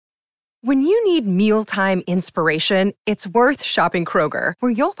When you need mealtime inspiration, it's worth shopping Kroger,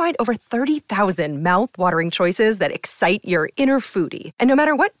 where you'll find over 30,000 mouth-watering choices that excite your inner foodie. And no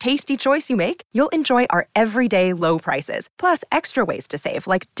matter what tasty choice you make, you'll enjoy our everyday low prices, plus extra ways to save,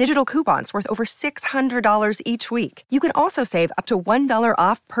 like digital coupons worth over $600 each week. You can also save up to $1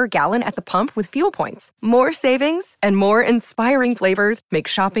 off per gallon at the pump with fuel points. More savings and more inspiring flavors make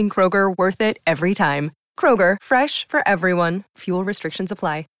shopping Kroger worth it every time. Kroger, fresh for everyone. Fuel restrictions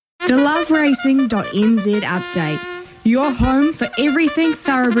apply. The LOVERACING.NZ update. Your home for everything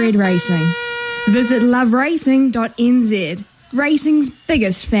thoroughbred racing. Visit LOVERACING.NZ. Racing's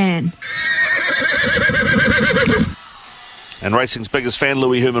biggest fan. And racing's biggest fan,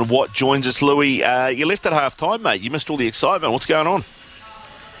 Louis Herman-Watt, joins us. Louis, you left at half-time, mate. You missed all the excitement. What's going on?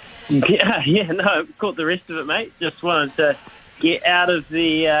 No, caught the rest of it, mate. Just wanted to get out of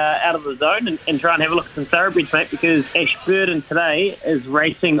the zone and try and have a look at some thoroughbreds, mate, because Ashburton today is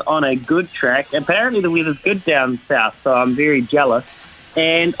racing on a good track. Apparently the weather's good down south, so I'm very jealous.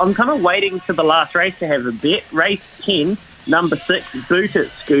 And I'm kind of waiting for the last race to have a bet. Race 10, number 6, Boot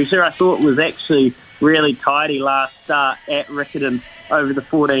It Scooter. I thought was actually really tidy last start at Riccarton over the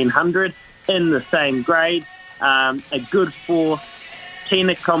 1400 in the same grade. A good 4.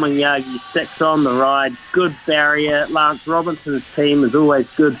 Tina Komanyagi 6 on the ride, good barrier. Lance Robinson's team is always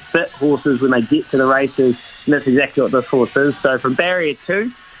good fit horses when they get to the races, and that's exactly what this horse is. So from barrier 2,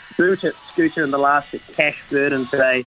 Boot It Scooter in the last at Ashburton today